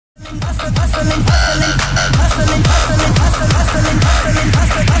Okay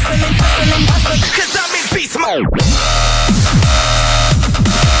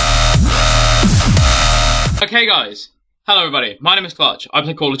guys, hello everybody, my name is Clutch, I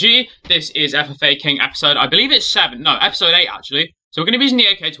play Call of Duty, this is FFA King episode, I believe it's 7, no, episode 8 actually. So we're going to be using the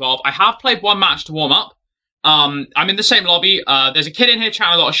AK12, I have played one match to warm up. I'm in the same lobby, there's a kid in here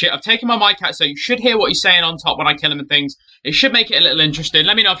chatting a lot of shit, I've taken my mic out so you should hear what he's saying on top when I kill him and things. It should make it a little interesting,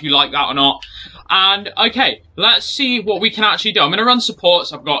 let me know if you like that or not. And, okay, let's see what we can actually do. I'm going to run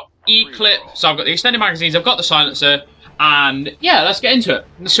supports, I've got E-clip, so I've got the extended magazines, I've got the silencer, and yeah, let's get into it.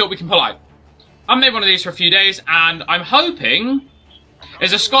 Let's see what we can pull out. I've made one of these for a few days, and I'm hoping...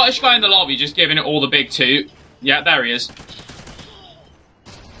 There's a Scottish guy in the lobby just giving it all the big toot. Yeah, there he is.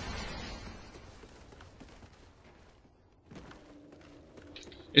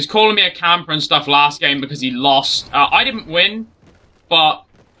 He's calling me a camper and stuff last game because he lost. I didn't win, but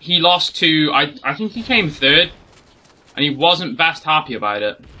he lost to... I think he came third, and he wasn't best happy about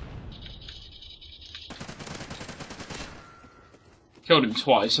it. Killed him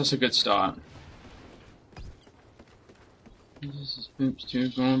twice, that's a good start. This boots too,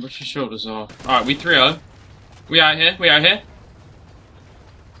 go on, brush your shoulders off. Alright, we 3-0. We out here, we out here.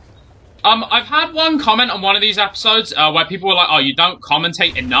 I've had one comment on one of these episodes, where people were like, oh, you don't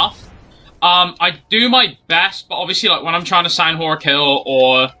commentate enough. I do my best, but obviously, like, when I'm trying to sign horror kill,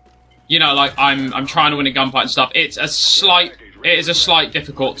 or, you know, like, I'm trying to win a gunfight and stuff, it is a slight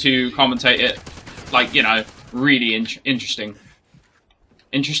difficult to commentate it, like, you know, really interestingly.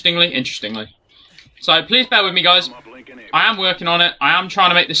 So, please bear with me, guys. I am working on it. I am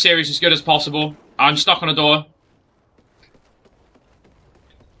trying to make the series as good as possible. I'm stuck on a door.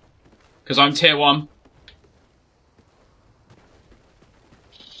 Because I'm tier 1.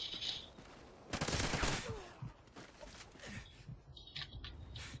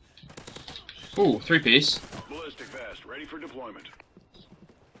 Ooh, 3-piece. Ballistic vest, ready for deployment.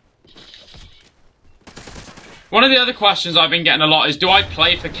 One of the other questions I've been getting a lot is, do I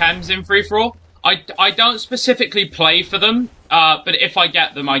play for chems in free-for-all? I don't specifically play for them, but if I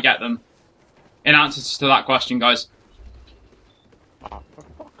get them, I get them. In answers to that question, guys. Oh, for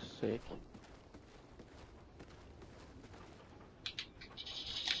fuck's sake.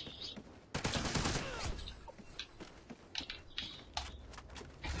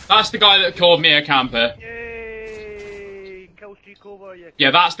 That's the guy that called me a camper. Yay! Kill streak over, you.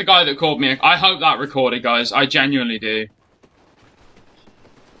 Yeah, that's the guy that called me I hope that recorded, guys. I genuinely do.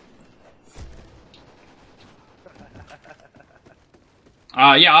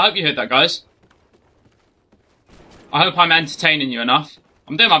 Yeah, I hope you heard that, guys. I hope I'm entertaining you enough.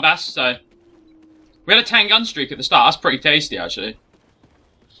 I'm doing my best, so... We had a 10-gun streak at the start. That's pretty tasty, actually.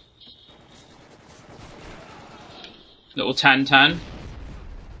 Little 10-10.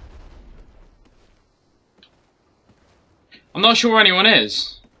 I'm not sure where anyone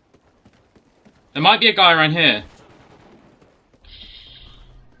is. There might be a guy around here.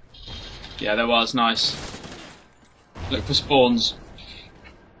 Yeah, there was. Nice. Look for spawns.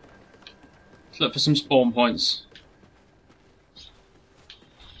 Let's look for some spawn points.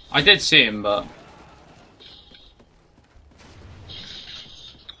 I did see him, but...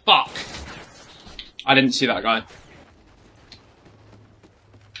 Fuck! I didn't see that guy.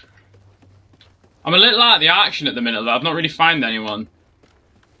 I'm a little out of the action at the minute, though. I've not really found anyone.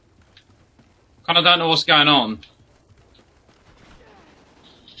 Kinda don't know what's going on.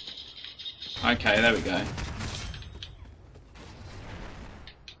 Okay, there we go.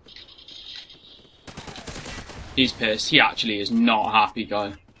 He's pissed. He actually is not a happy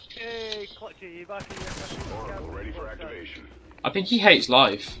guy. Hey, clutcheify, Oracle ready for activation. I think he hates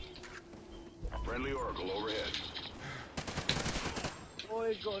life. Friendly Oracle overhead. Oh,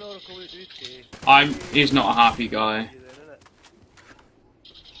 he's got an oracle with Ruski. He's not a happy guy.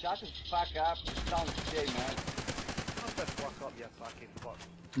 Shut the fuck up, don't shit, man. Shut the fuck up, you fucking fuck.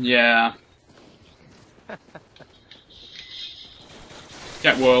 Yeah.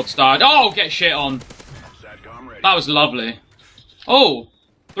 Get world started. Oh, get shit on. Satcom ready. That was lovely. Oh,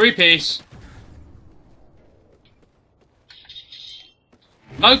 3-piece.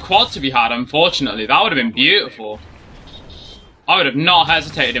 No quad to be had, unfortunately. That would have been beautiful. I would have not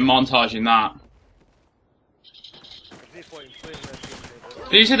hesitated in montaging that.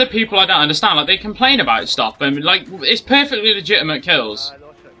 These are the people I don't understand. Like, they complain about stuff, and like, it's perfectly legitimate kills.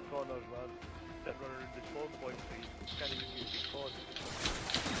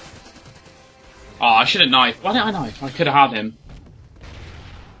 Oh, I should have knifed. Why didn't I knife? I could have had him.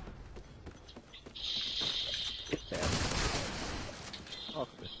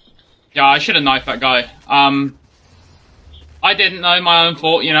 Yeah, I should have knifed that guy. I didn't know, my own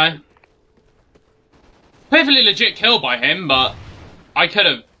fault, you know. Perfectly legit kill by him, but I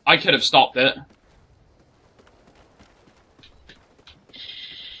could have stopped it.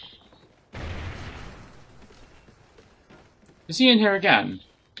 Is he in here again?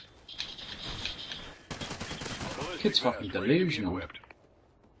 Kid's fucking delusional.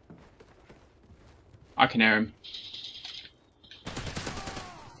 I can hear him.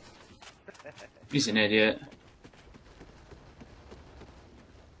 He's an idiot.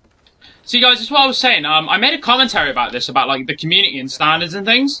 See guys, that's what I was saying. I made a commentary about this, about like the community and standards and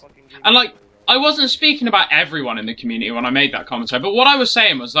things. And like, I wasn't speaking about everyone in the community when I made that commentary, but what I was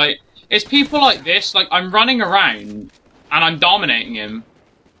saying was like, it's people like this, like I'm running around and I'm dominating him.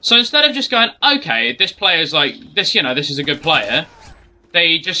 So instead of just going, okay, this player's like, this, you know, this is a good player,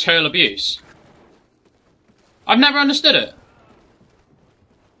 they just hurl abuse. I've never understood it.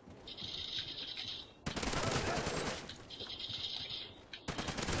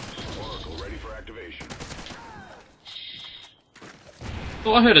 Oracle ready for activation.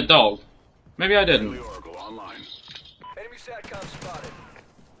 Thought I heard a dog. Maybe I didn't. Friendly Oracle online. Enemy SATCOM spotted.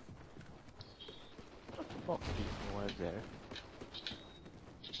 What the fuck was there?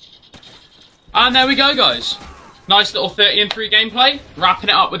 And there we go, guys. Nice little 30-3 gameplay. Wrapping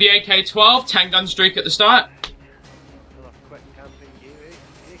it up with the AK12, 10-gun streak at the start. Another quick camping game,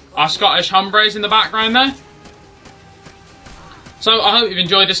 eh? Our Scottish Humbres in the background there. So, I hope you've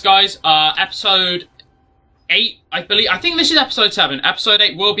enjoyed this, guys. Episode 8, I believe. I think this is episode 7. Episode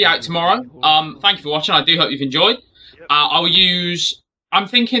 8 will be out tomorrow. Thank you for watching. I do hope you've enjoyed. I will use... I'm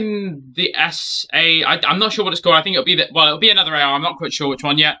thinking the SA... I'm not sure what it's called. I think it'll be... it'll be another AR. I'm not quite sure which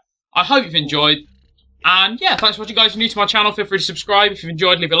one yet. I hope you've enjoyed. And yeah, thanks for watching, guys. If you're new to my channel, feel free to subscribe. If you've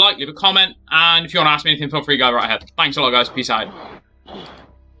enjoyed, leave a like, leave a comment. And if you want to ask me anything, feel free to go right ahead. Thanks a lot, guys. Peace out.